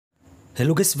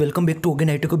Hello guys, welcome back to again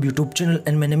iTechHub YouTube channel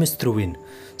and my name is Throwin.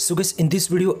 So guys, in this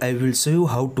video I will show you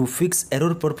how to fix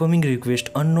error performing request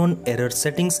unknown error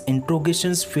settings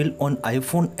interrogations field on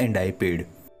iPhone and iPad.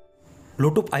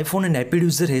 Lot of iPhone and iPad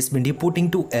user has been reporting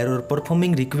to error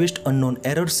performing request unknown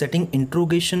error setting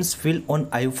interrogations field on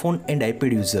iPhone and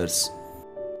iPad users.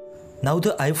 Now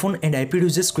the iPhone and iPad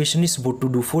users question is what to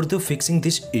do for the fixing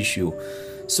this issue.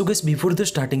 So guys, before the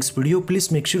starting this video, please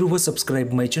make sure you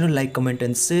subscribe my channel, like, comment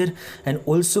and share, and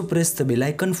also press the bell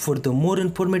icon for the more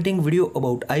informative video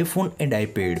about iPhone and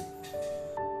iPad.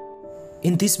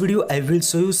 In this video, I will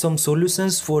show you some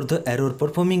solutions for the error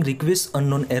performing request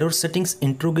unknown error settings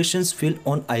interrogations field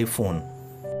on iPhone.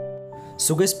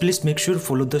 So guys, please make sure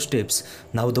follow the steps.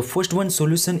 Now the first one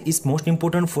solution is most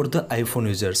important for the iPhone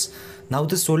users. Now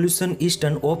the solution is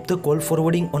turn off the call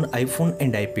forwarding on iPhone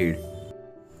and iPad.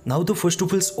 Now the first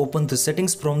of all open the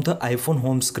settings from the iPhone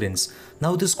home screens.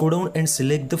 Now the scroll down and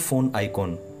select the phone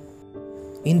icon.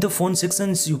 In the phone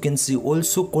sections you can see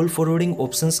also call forwarding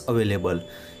options available.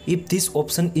 If this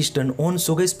option is turned on,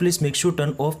 so guys please make sure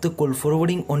turn off the call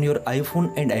forwarding on your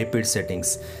iPhone and iPad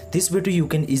settings. This way you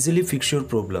can easily fix your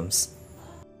problems.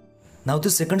 Now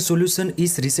the second solution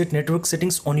is reset network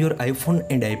settings on your iPhone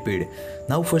and iPad.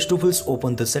 Now first of all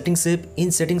open the settings app.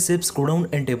 In settings app scroll down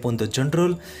and tap on the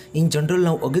general. In general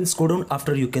now again scroll down,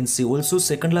 after you can see also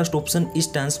second last option is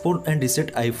transport and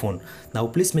reset iPhone. Now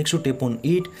please make sure tap on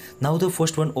it. Now the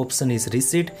first one option is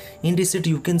reset. In reset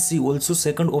you can see also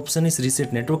second option is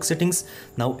reset network settings.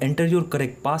 Now enter your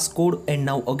correct passcode and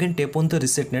now again tap on the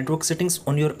reset network settings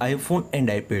on your iPhone and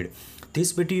iPad.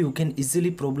 This way you can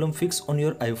easily problem fix on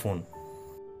your iPhone.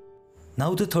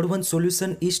 Now the third one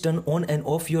solution is turn on and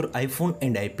off your iPhone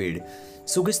and iPad.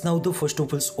 So guys, now the first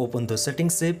of all open the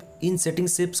settings app. In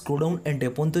settings app scroll down and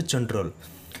tap on the general.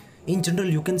 In general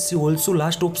you can see also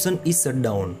last option is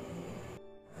shutdown.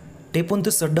 Tap on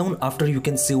the shutdown, after you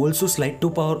can see also slide to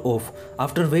power off.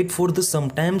 After wait for the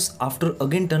sometimes, after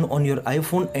again turn on your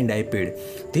iPhone and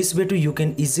iPad. This way you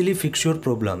can easily fix your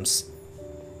problems.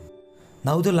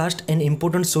 Now the last and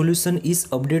important solution is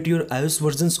update your iOS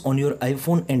versions on your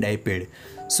iPhone and iPad.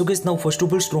 So guys, now first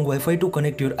of all strong Wi-Fi to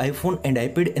connect your iPhone and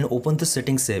iPad and open the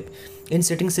settings app. In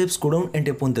settings app scroll down and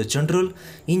tap on the general.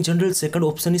 In general second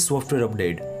option is software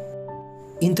update.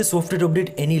 In the software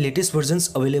update any latest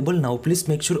versions available. Now please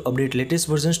make sure update latest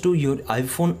versions to your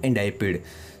iPhone and iPad.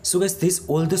 So guys, this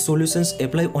all the solutions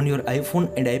apply on your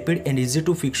iPhone and iPad and easy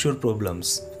to fix your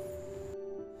problems.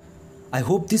 I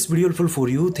hope this video helpful for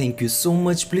you. Thank you so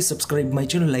much. Please subscribe my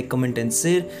channel, like, comment and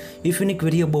share. If any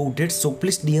query about it, so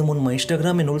please DM on my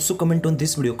Instagram and also comment on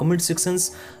this video comment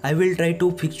sections. I will try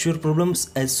to fix your problems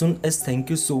as soon as. Thank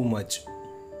you so much.